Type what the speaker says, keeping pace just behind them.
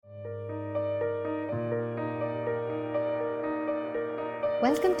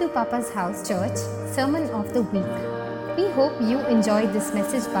Welcome to Papa's House Church Sermon of the Week. We hope you enjoyed this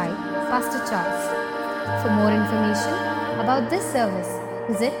message by Pastor Charles. For more information about this service,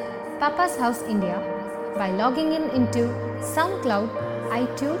 visit Papa's House India by logging in into SoundCloud,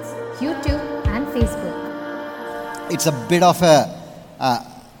 iTunes, YouTube and Facebook. It's a bit of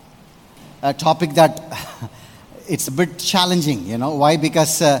a topic that it's a bit challenging, Why?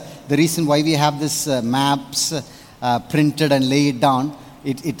 Because the reason why we have this maps printed and lay it down,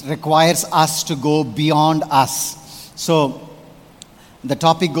 it requires us to go beyond us. So the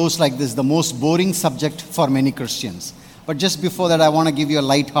topic goes like this: the most boring subject for many Christians. But just before that, I want to give you a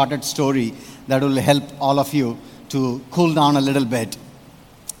light-hearted story that will help all of you to cool down a little bit.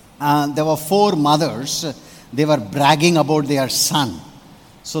 There were 4 mothers. They were bragging about their son.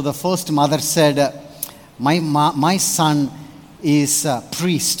 So the first mother said, my son is a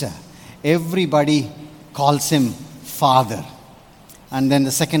priest. Everybody calls him father. And then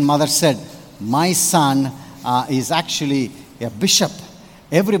the second mother said, my son is actually a bishop.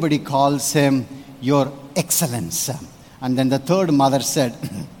 Everybody calls him your excellence. And then the third mother said,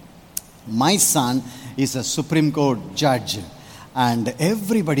 my son is a Supreme Court judge. And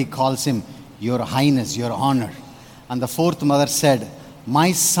everybody calls him your highness, your honor. And the fourth mother said,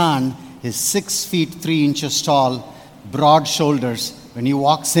 my son is 6 feet 3 inches tall, broad shoulders. When he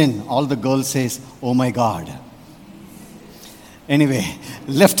walks in, all the girls says, oh my God. Anyway,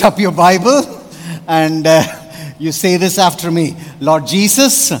 lift up your Bible and you say this after me. Lord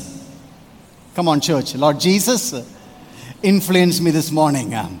Jesus, come on church, Lord Jesus, influence me this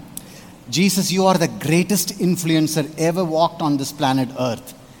morning. Jesus, you are the greatest influencer ever walked on this planet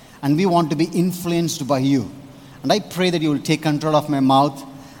Earth. And we want to be influenced by you. And I pray that you will take control of my mouth.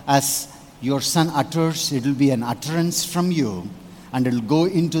 As your son utters, it will be an utterance from you. And it will go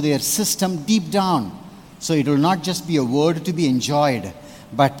into their system deep down. So it will not just be a word to be enjoyed,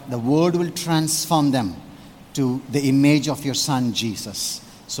 but the word will transform them to the image of your son, Jesus.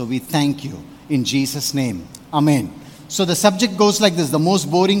 So we thank you in Jesus' name. Amen. So the subject goes like this: the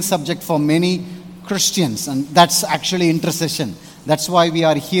most boring subject for many Christians. And that's actually intercession. That's why we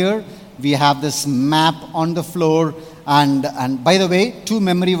are here. We have this map on the floor. And by the way, 2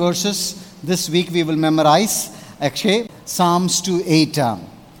 memory verses this week we will memorize. Actually, Psalms 2:8.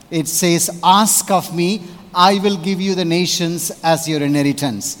 It says, ask of me, I will give you the nations as your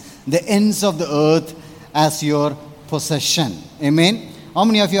inheritance, the ends of the earth as your possession. Amen. How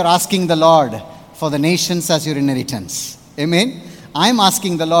many of you are asking the Lord for the nations as your inheritance? Amen. I'm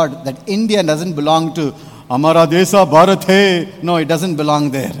asking the Lord that India doesn't belong to Amara Desa Bharat hai. No, it doesn't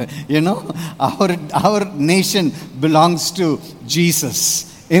belong there. Our nation belongs to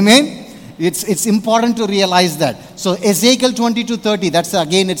Jesus. Amen. It's important to realize that. So Ezekiel 22:30. That's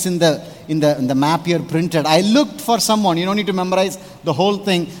again, it's in the map here printed. I looked for someone. You don't need to memorize the whole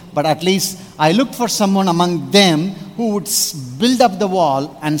thing, but at least I looked for someone among them who would build up the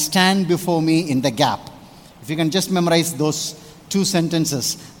wall and stand before me in the gap. If you can just memorize those 2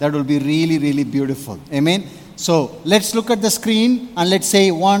 sentences, that will be really, really beautiful. Amen. So let's look at the screen and let's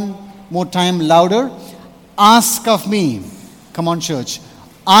say one more time louder. Ask of me. Come on, church.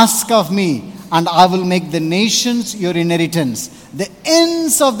 Ask of me, and I will make the nations your inheritance, the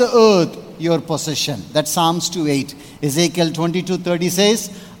ends of the earth your possession. That's Psalms 2:8. Ezekiel 22:30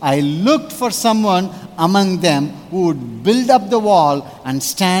 says, I looked for someone among them who would build up the wall and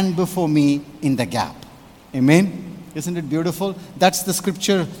stand before me in the gap. Amen. Isn't it beautiful? That's the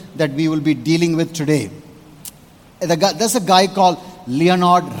scripture that we will be dealing with today. There's a guy called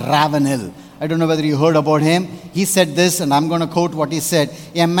Leonard Ravenhill. I don't know whether you heard about him. He said this, and I'm going to quote what he said.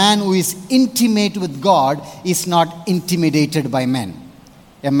 A man who is intimate with God is not intimidated by men.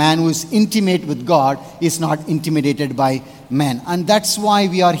 A man who is intimate with God is not intimidated by men. And that's why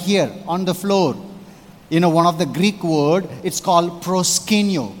we are here on the floor. One of the Greek word, it's called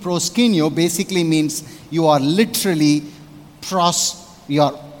proskenio. Proskenio basically means you are literally you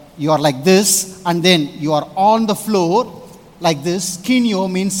are like this, and then you are on the floor like this. Skenio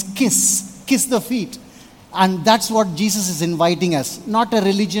means kiss the feet. And that's what Jesus is inviting us. Not a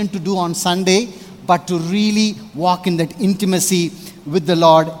religion to do on Sunday, but to really walk in that intimacy with the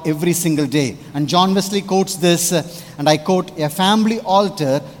Lord every single day. And John Wesley quotes this, and I quote, a family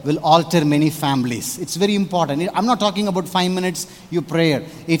altar will alter many families. It's very important. I'm not talking about 5 minutes you prayer.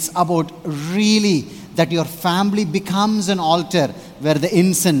 It's about really that your family becomes an altar where the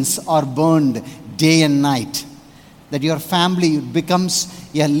incense are burned day and night. That your family becomes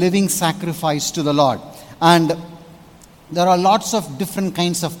a living sacrifice to the Lord. And there are lots of different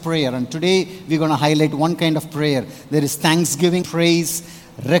kinds of prayer. And today we're going to highlight one kind of prayer. There is thanksgiving, praise,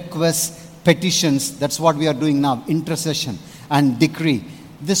 requests, petitions. That's what we are doing now, intercession. and decree.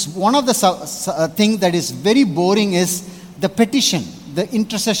 This one of the things that is very boring is the petition, the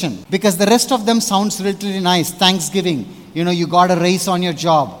intercession, because the rest of them sounds really nice. Thanksgiving, you got a raise on your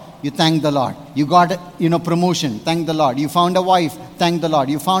job, you thank the Lord. You got promotion, thank the Lord. You found a wife, thank the Lord.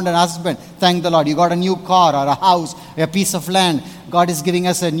 You found a husband, thank the Lord. You got a new car or a house, a piece of land. God is giving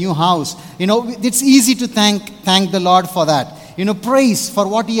us a new house. It's easy to thank the Lord for that. Praise for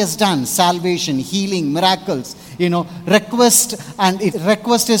what He has done, salvation, healing, miracles. Request, and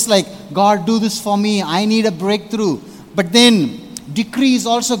request is like, God, do this for me. I need a breakthrough. But then decree is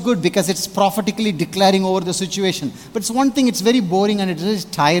also good because it's prophetically declaring over the situation. But it's one thing, it's very boring and it is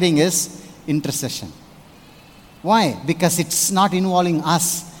tiring, is intercession. Why? Because it's not involving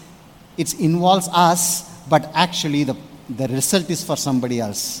us. It involves us, but actually the result is for somebody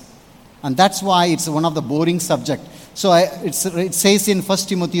else. And that's why it's one of the boring subject. So it says in 1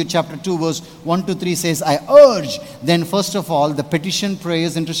 Timothy chapter 2 verse 1 to 3 says, I urge then first of all the petition,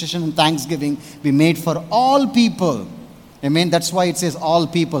 prayers, intercession and thanksgiving be made for all people. Amen. That's why it says all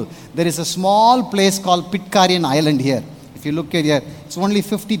people. There is a small place called Pitcairn Island here. If you look at here, it's only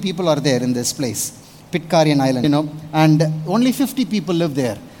 50 people are there in this place. Pitcairn Island, and only 50 people live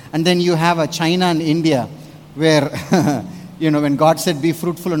there. And then you have a China and India where, when God said be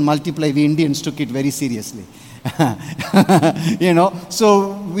fruitful and multiply, we Indians took it very seriously.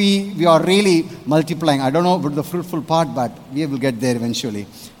 So we are really multiplying. I don't know about the fruitful part, but we will get there eventually.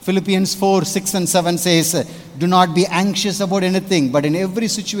 Philippians 4, 6 and 7 says, do not be anxious about anything, but in every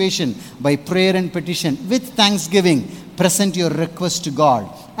situation, by prayer and petition, with thanksgiving, present your request to God.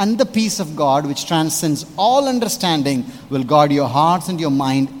 And the peace of God, which transcends all understanding, will guard your hearts and your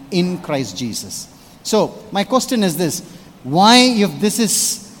mind in Christ Jesus. So, my question is this. Why, if this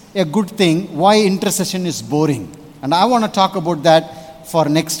is a good thing, why intercession is boring? And I want to talk about that for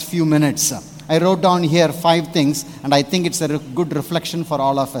next few minutes. I wrote down here 5 things, and I think it's a good reflection for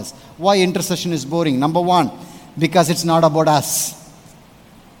all of us. Why intercession is boring? Number 1, because it's not about us.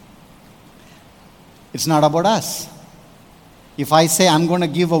 It's not about us. If I say I'm going to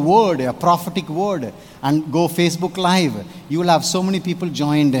give a word, a prophetic word, and go Facebook Live, you will have so many people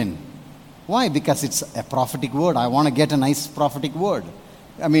joined in. Why? Because it's a prophetic word. I want to get a nice prophetic word.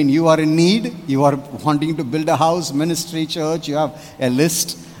 I mean, you are in need, you are wanting to build a house, ministry, church, you have a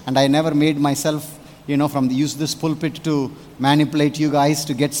list, and I never made myself, use this pulpit to manipulate you guys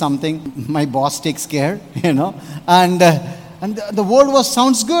to get something. My boss takes care, and the word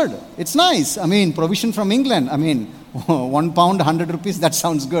sounds good. It's nice. I mean, provision from England. I mean, 1 pound, 100 rupees, that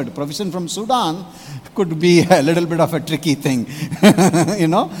sounds good. Provision from Sudan could be a little bit of a tricky thing.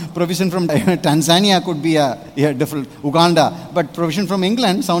 Provision from Tanzania could be a different, Uganda. But provision from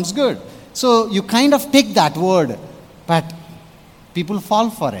England sounds good. So you kind of take that word, but people fall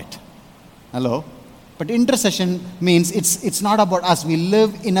for it. Hello? But intercession means it's not about us. We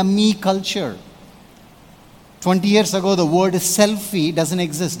live in a me culture. 20 years ago, the word selfie doesn't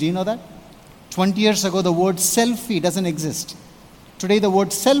exist. Do you know that? 20 years ago, the word selfie doesn't exist. Today, the word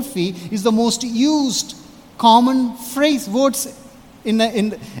selfie is the most used common words in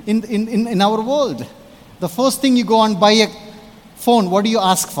our world. The first thing you go and buy a phone, what do you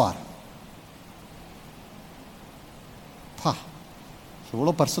ask for?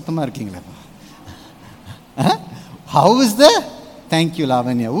 How is the? Thank you,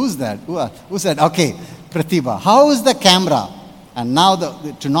 Lavanya. Who's that? Who's that? Okay, Pratibha. How is the camera? And now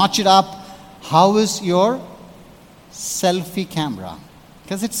to notch it up, how is your selfie camera?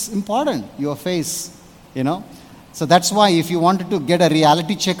 Because it's important, your face, So that's why if you wanted to get a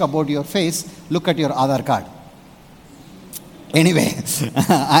reality check about your face, look at your Aadhaar card. Anyway,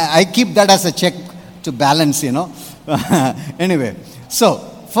 I keep that as a check to balance, Anyway, so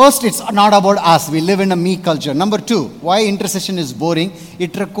first, it's not about us. We live in a me culture. Number 2, why intercession is boring?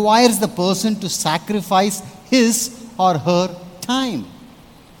 It requires the person to sacrifice his or her time.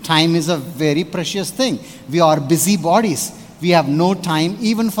 Time is a very precious thing. We are busy bodies. We have no time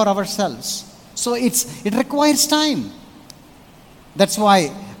even for ourselves. So it requires time. That's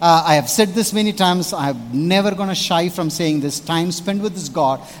why I have said this many times. I'm never going to shy from saying this. Time spent with this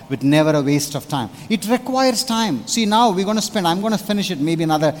God, with never a waste of time. It requires time. See, now I'm going to finish it maybe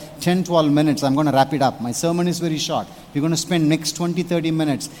another 10, 12 minutes. I'm going to wrap it up. My sermon is very short. We're going to spend next 20, 30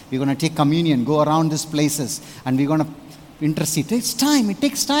 minutes. We're going to take communion, go around these places, and we're going to intercede. It takes time.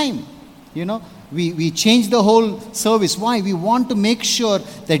 We change the whole service. Why? We want to make sure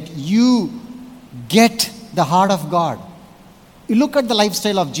that you get the heart of God. You look at the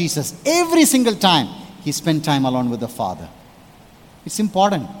lifestyle of Jesus. Every single time, he spent time alone with the Father. It's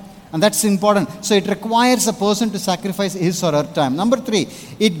important. And that's important. So it requires a person to sacrifice his or her time. Number 3,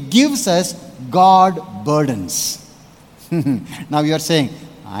 it gives us God burdens. Now you are saying,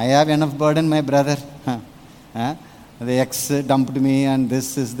 I have enough burden, my brother. Huh? The ex dumped me, and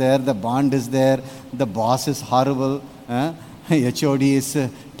this is there, the bond is there, the boss is horrible, HOD is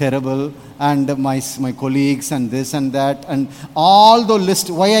terrible, and my colleagues, and this and that, and all the list.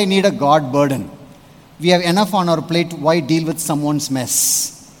 Why I need a God burden? We have enough on our plate. Why deal with someone's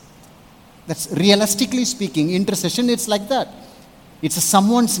mess? That's realistically speaking, intercession, it's like that. It's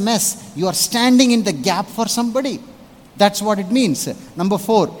someone's mess. You are standing in the gap for somebody. That's what it means. Number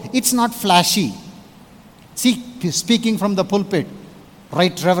 4, it's not flashy. See, speaking from the pulpit,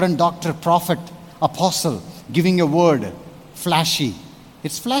 right Reverend Doctor, Prophet, Apostle, giving a word, flashy.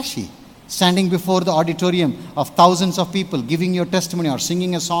 It's flashy. Standing before the auditorium of thousands of people, giving your testimony or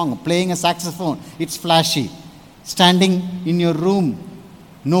singing a song, playing a saxophone, it's flashy. Standing in your room,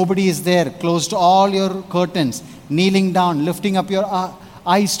 nobody is there, closed all your curtains, kneeling down, lifting up your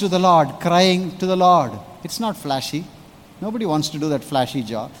eyes to the Lord, crying to the Lord. It's not flashy. Nobody wants to do that flashy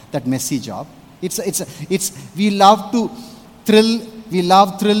job, that messy job. We love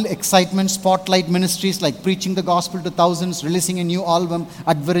thrill, excitement, spotlight ministries like preaching the gospel to thousands, releasing a new album,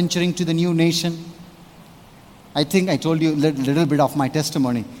 adventuring to the new nation. I think I told you a little bit of my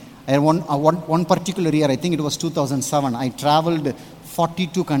testimony. One particular year, I think it was 2007, I traveled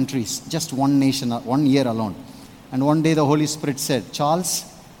 42 countries, just one nation, 1 year alone. And one day the Holy Spirit said, Charles,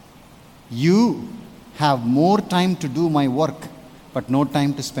 you have more time to do my work, but no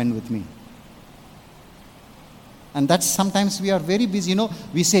time to spend with me. And that's sometimes we are very busy.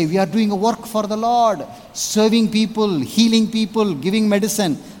 We say we are doing a work for the Lord, serving people, healing people, giving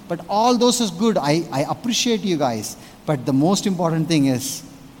medicine. But all those is good. I appreciate you guys. But the most important thing is,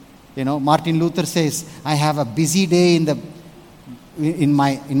 Martin Luther says, I have a busy day in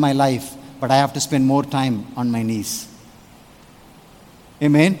my life, but I have to spend more time on my knees.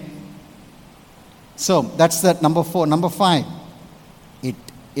 Amen. So that's that number 4. Number 5, it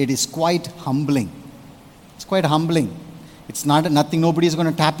is quite humbling. It's quite humbling. It's nothing. Nobody is going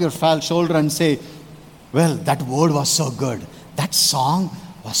to tap your shoulder and say, well, that word was so good. That song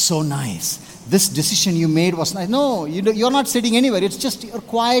was so nice. This decision you made was nice. No, you're not sitting anywhere. It's just a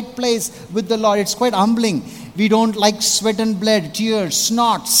quiet place with the Lord. It's quite humbling. We don't like sweat and blood, tears,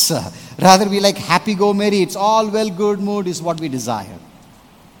 snorts. Rather, we like happy go merry. It's all well, good mood is what we desire.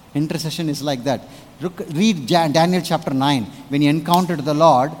 Intercession is like that. Read Daniel chapter 9. When he encountered the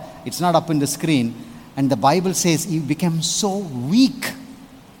Lord, it's not up in the screen. And the Bible says he became so weak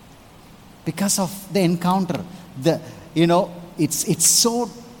because of the encounter. It's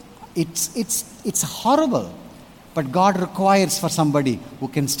horrible. But God requires for somebody who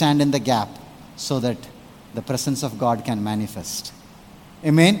can stand in the gap so that the presence of God can manifest.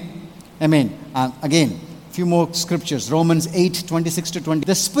 Amen? Amen. Again, few more scriptures. Romans 8, 26 to 20.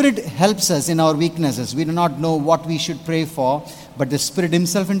 The Spirit helps us in our weaknesses. We do not know what we should pray for, but the Spirit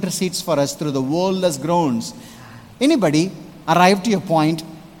Himself intercedes for us through the wordless groans. Anybody arrive to a point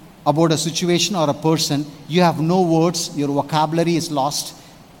about a situation or a person, you have no words, your vocabulary is lost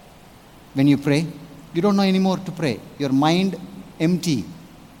when you pray? You don't know anymore to pray. Your mind empty.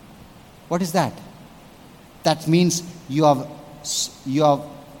 What is that? That means you have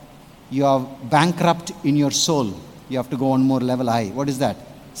bankrupt in your soul. You have to go one more level high. What is that?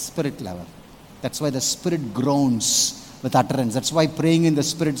 Spirit level. That's why the Spirit groans with utterance. That's why praying in the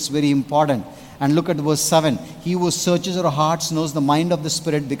Spirit is very important. And look at verse 7. He who searches our hearts knows the mind of the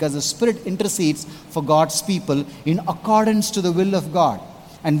Spirit, because the Spirit intercedes for God's people in accordance to the will of God.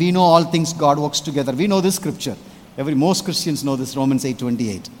 And we know all things God works together. We know this scripture. Most Christians know this, Romans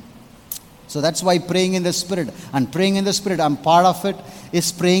 8:28. So that's why praying in the Spirit, and praying in the Spirit, I'm part of it,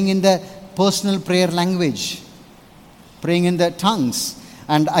 is praying in the personal prayer language, praying in the tongues.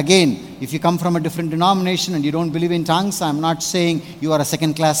 And again, if you come from a different denomination and you don't believe in tongues, I'm not saying you are a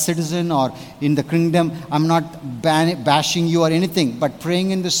second-class citizen or in the kingdom. I'm not bashing you or anything. But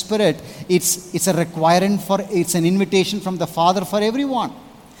praying in the Spirit, it's a requirement it's an invitation from the Father for everyone.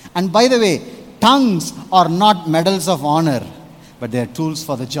 And by the way, tongues are not medals of honor, but they are tools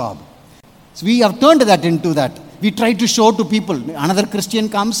for the job. So we have turned that into that. We try to show to people. Another Christian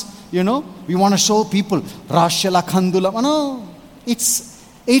comes, we want to show people. Rashala Khandula. No, it's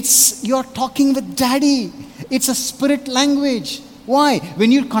you're talking with Daddy. It's a spirit language. Why?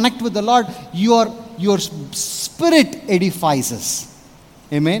 When you connect with the Lord, your spirit edifies us.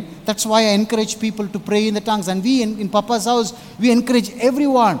 Amen. That's why I encourage people to pray in the tongues. And we in Papa's house, we encourage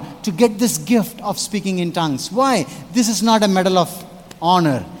everyone to get this gift of speaking in tongues. Why? This is not a medal of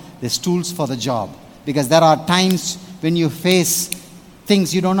honor. There's tools for the job. Because there are times when you face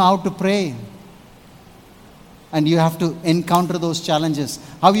things you don't know how to pray. And you have to encounter those challenges.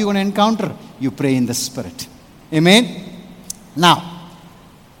 How are you going to encounter? You pray in the Spirit. Amen? Now,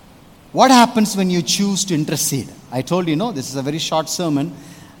 what happens when you choose to intercede? I told you, this is a very short sermon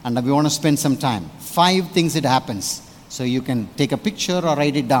and we want to spend some time. 5 things it happens. So you can take a picture or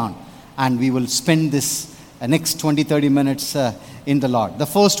write it down and we will spend this next 20-30 minutes in the Lord. The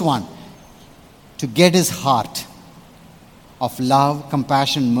first one, to get his heart of love,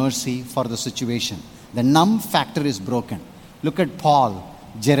 compassion, mercy for the situation. The numb factor is broken. Look at Paul,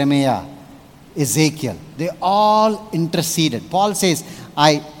 Jeremiah, Ezekiel. They all interceded. Paul says,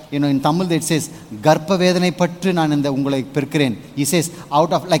 in Tamil it says, Garpa Vedanai Patru nan inda ungalai pirkiren. He says,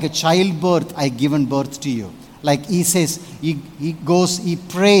 out of like a childbirth, I given birth to you. Like he says, he goes, he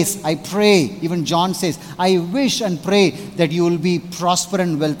prays, I pray. Even John says, I wish and pray that you will be prosper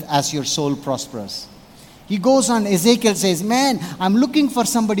and wealth as your soul prospers. He goes on, Ezekiel says, man, I'm looking for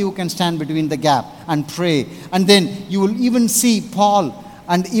somebody who can stand between the gap and pray. And then you will even see Paul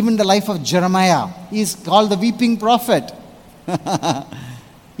and even the life of Jeremiah. He is called the weeping prophet.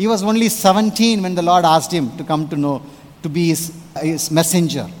 He was only 17 when the Lord asked him to come to be his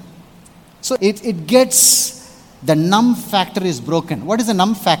messenger. So it gets, the numb factor is broken. What is the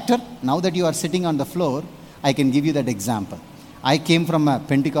numb factor? Now that you are sitting on the floor, I can give you that example. I came from a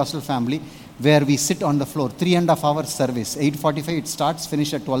Pentecostal family where we sit on the floor, 3.5 hour service. 8:45 it starts,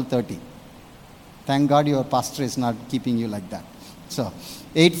 finish at 12:30. Thank God your pastor is not keeping you like that. So,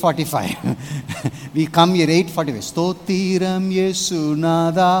 8:45. We come here 8:45. Stothiram Yesu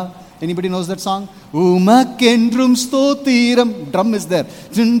Nada. Anybody knows that song? Umakendrum Stothiram. Drum is there.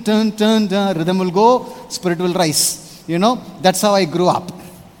 Dun, dun, dun, dun. Rhythm will go, spirit will rise. That's how I grew up.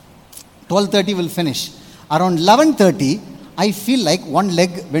 12:30 will finish. Around 11:30, I feel like one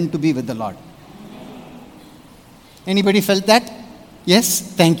leg went to be with the Lord. Anybody felt that? Yes?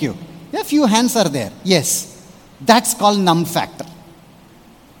 Thank you. A few hands are there. Yes. That's called numb factor.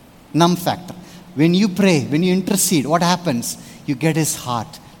 Numb factor. When you pray, when you intercede, what happens? You get his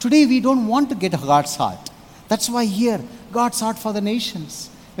heart. Today we don't want to get God's heart. That's why here, God's heart for the nations.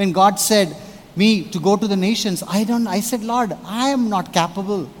 When God said me to go to the nations, I said, Lord, I am not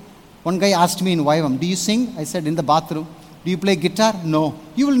capable. One guy asked me in Vaivam, do you sing? I said, in the bathroom. Do you play guitar? No.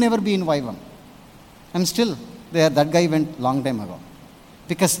 You will never be in Vaivam. I'm still there. That guy went long time ago.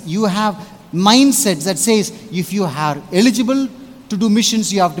 Because you have mindsets that says, if you are eligible to do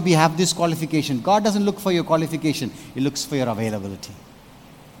missions, you have to have this qualification. God doesn't look for your qualification. He looks for your availability.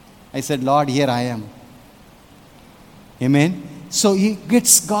 I said, Lord, here I am. Amen. So he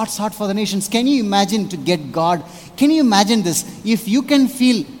gets God's heart for the nations. Can you imagine to get God? Can you imagine this? If you can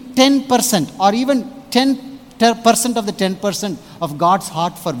feel 10% or even 10% of the 10% of God's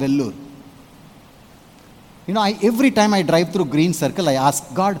heart for Vellore. Every time I drive through Green Circle, I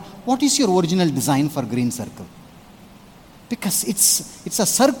ask God, what is your original design for Green Circle? Because it's a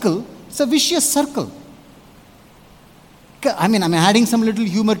circle, it's a vicious circle. I'm adding some little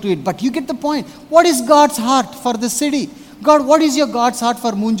humor to it, but you get the point. What is God's heart for the city? God, what is your God's heart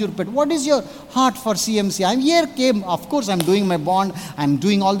for Munjurpet? What is your heart for CMC? Of course I'm doing my bond, I'm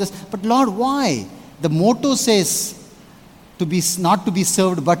doing all this, but Lord, why? The motto says, not to be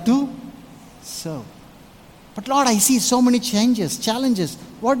served, but to serve. But Lord, I see so many challenges.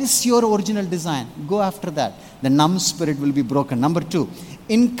 What is your original design? Go after that. The numb spirit will be broken. Number 2,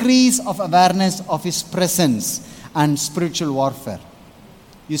 increase of awareness of his presence and spiritual warfare.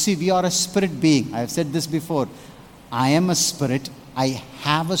 You see, we are a spirit being. I have said this before. I am a spirit. I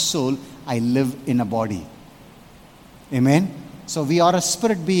have a soul. I live in a body. Amen. So we are a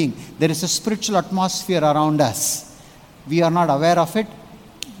spirit being. There is a spiritual atmosphere around us. We are not aware of it.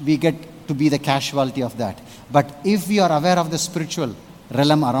 We get to be the casualty of that. But if we are aware of the spiritual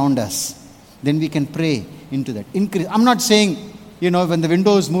realm around us, then we can pray into that. Increase. I'm not saying, when the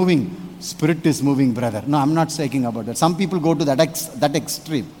window is moving, spirit is moving, brother. No, I'm not saying about that. Some people go to that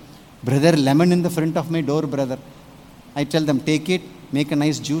extreme. Brother, lemon in the front of my door, brother. I tell them, take it, make a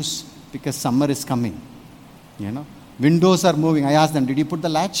nice juice, because summer is coming. Windows are moving. I asked them, did you put the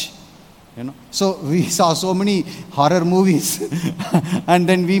latch? So we saw so many horror movies and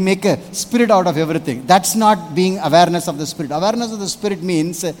then we make a spirit out of everything. That's not being awareness of the spirit. Awareness of the spirit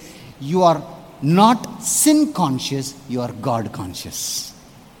means you are not sin conscious, you are God conscious.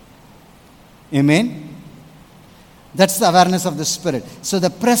 Amen. That's the awareness of the spirit. So the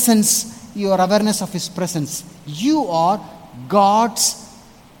presence, your awareness of his presence. You are God's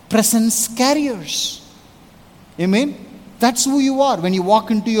presence carriers. Amen. That's who you are. When you walk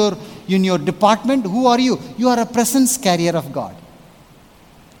into your department, who are you? You are a presence carrier of God.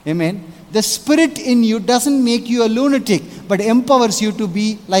 Amen. The spirit in you doesn't make you a lunatic, but empowers you to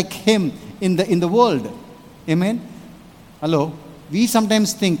be like him in the world. Amen. Hello. We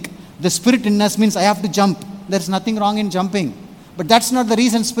sometimes think the spirit in us means I have to jump. There's nothing wrong in jumping. But that's not the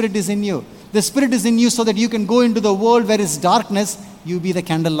reason Spirit is in you. The Spirit is in you so that you can go into the world where is darkness. You be the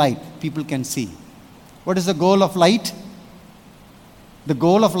candlelight. People can see. What is the goal of light? The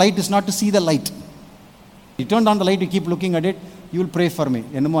goal of light is not to see the light. You turn on the light, you keep looking at it, you will pray for me.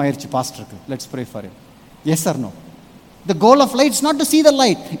 Pastor, let's pray for him. Yes or no? The goal of light is not to see the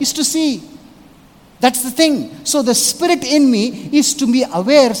light, it's to see. That's the thing. So the Spirit in me is to be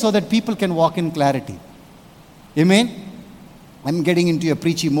aware so that people can walk in clarity. Amen? I'm getting into a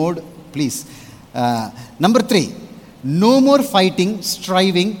preachy mode, please. Number 3, no more fighting,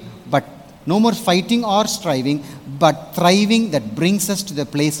 striving, no more fighting or striving, but thriving that brings us to the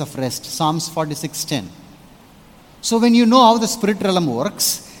place of rest. Psalms 46:10. So when you know how the spirit realm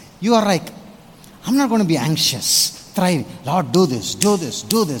works, you are like, I'm not going to be anxious. Thriving. Lord, do this, do this,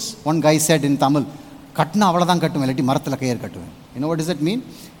 do this. One guy said in Tamil, Katna avladhan kattuven, illati marathula kayar kattuven. You know what does that mean?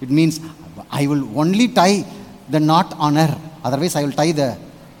 It means I will only tie the knot on her. Otherwise, I will tie the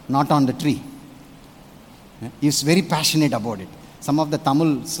knot on the tree. He's very passionate about it. Some of the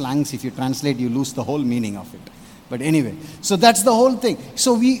Tamil slangs, if you translate, you lose the whole meaning of it. But anyway, so that's the whole thing.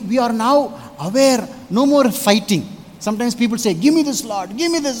 So we are now aware, no more fighting. Sometimes people say, give me this, Lord,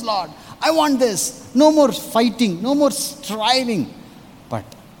 give me this, Lord. I want this. No more fighting, no more striving, but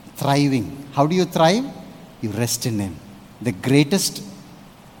thriving. How do you thrive? You rest in Him. The greatest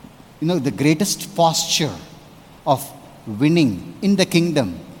posture of winning in the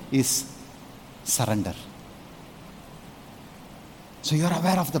kingdom is surrender. So you're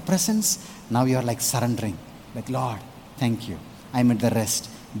aware of the presence. Now you're like surrendering. Like, Lord, thank you. I'm at the rest.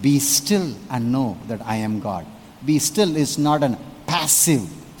 Be still and know that I am God. Be still is not a passive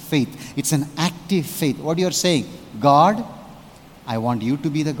faith. It's an active faith. What you're saying, God, I want you to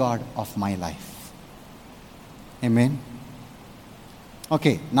be the God of my life. Amen.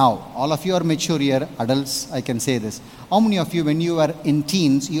 Okay, now, all of you are mature here, adults, I can say this. How many of you, when you were in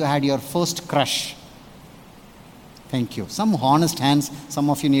teens, you had your first crush? Thank you. Some honest hands. Some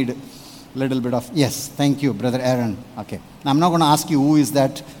of you need a little bit of, yes, thank you, Brother Aaron. Okay. Now, I'm not going to ask you who is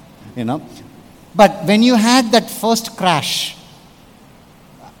that, But when you had that first crush,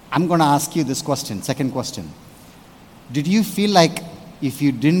 I'm going to ask you this question, second question. Did you feel like if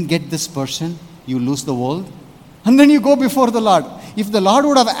you didn't get this person, you lose the world? And then you go before the Lord. If the Lord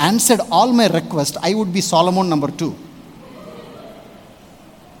would have answered all my requests, I would be Solomon number 2.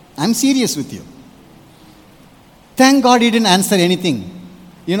 I'm serious with you. Thank God He didn't answer anything.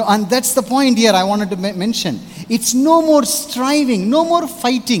 And that's the point here I wanted to mention. It's no more striving, no more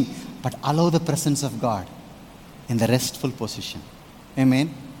fighting, but allow the presence of God in the restful position.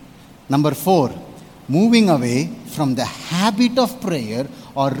 Amen. Number 4, moving away from the habit of prayer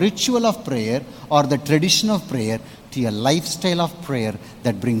or ritual of prayer or the tradition of prayer to a lifestyle of prayer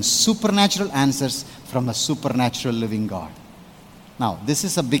that brings supernatural answers from a supernatural living God. Now, this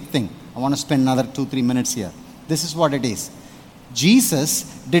is a big thing. I want to spend another 2-3 minutes here. This is what it is. Jesus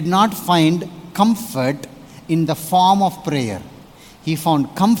did not find comfort in the form of prayer. He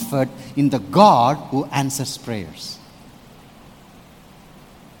found comfort in the God who answers prayers.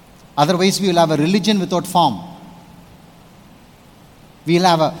 Otherwise, we will have a religion without form. We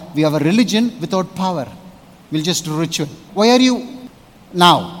have a religion without power. We'll just do ritual. Why are you?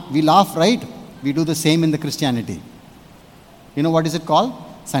 Now, we laugh, right? We do the same in the Christianity. You know what is it called?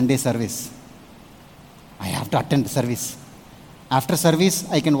 Sunday service. I have to attend the service. After service,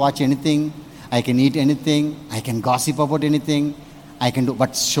 I can watch anything. I can eat anything. I can gossip about anything. I can do,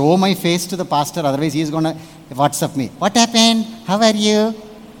 but show my face to the pastor. Otherwise, he is going to WhatsApp me. What happened? How are you?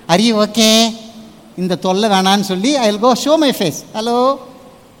 Are you okay? In the tolle vanan solli, I'll go show my face. Hello?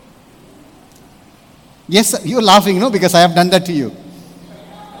 Yes, you're laughing, no? Because I have done that to you.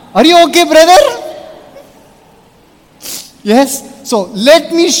 Are you okay, brother? Yes. So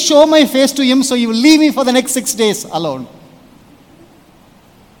let me show my face to him so he will leave me for the next 6 days alone.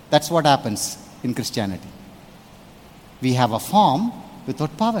 That's what happens in Christianity. We have a form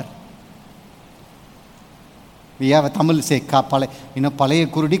without power. We have a Tamil say, palaya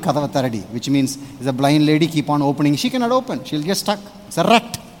kurudi kadava taradi, which means is a blind lady keep on opening. She cannot open. She'll get stuck. It's a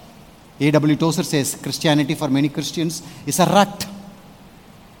rut. A.W. Tozer says Christianity for many Christians is a rut.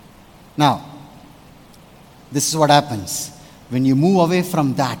 Now, this is what happens. When you move away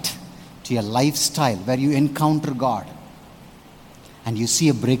from that to a lifestyle where you encounter God and you see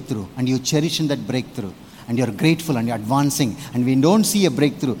a breakthrough and you cherish in that breakthrough and you're grateful and you're advancing, and we don't see a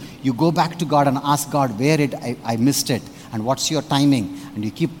breakthrough, you go back to God and ask God, where I missed it and what's your timing, and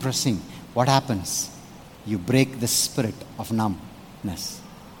you keep pressing. What happens? You break the spirit of numbness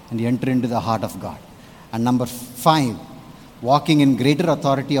and you enter into the heart of God. And number 5, walking in greater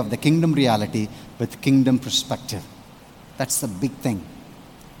authority of the kingdom reality with kingdom perspective. That's the big thing.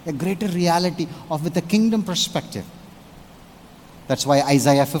 A greater reality of with a kingdom perspective. That's why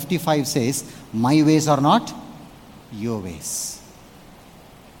Isaiah 55 says, my ways are not your ways.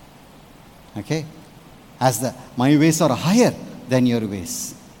 Okay? My ways are higher than your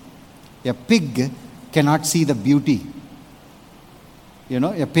ways. A pig cannot see the beauty. You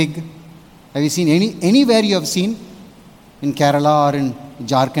know, a pig. Have you seen anywhere you have seen? In Kerala or in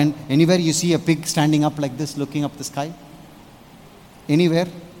Jharkhand, anywhere you see a pig standing up like this, looking up the sky? Anywhere?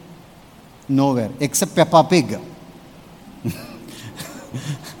 Nowhere. Except Peppa Pig.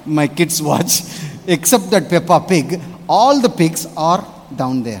 My kids watch. Except that Peppa Pig, all the pigs are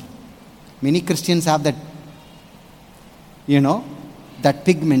down there. Many Christians have that, that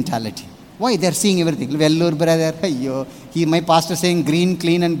pig mentality. Why? They're seeing everything. Vellore brother, my pastor saying green,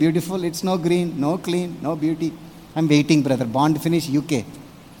 clean and beautiful. It's no green, no clean, no beauty. I'm waiting, brother. Born to finish UK.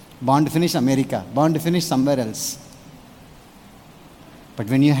 Born to finish America. Born to finish somewhere else. But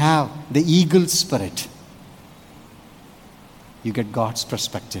when you have the eagle spirit, you get God's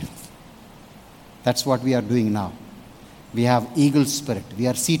perspective. That's what we are doing now. We have eagle spirit. We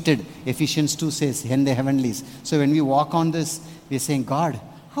are seated, Ephesians 2 says, in the heavenlies. So when we walk on this, we are saying, God,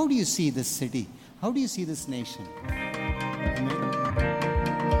 how do you see this city? How do you see this nation?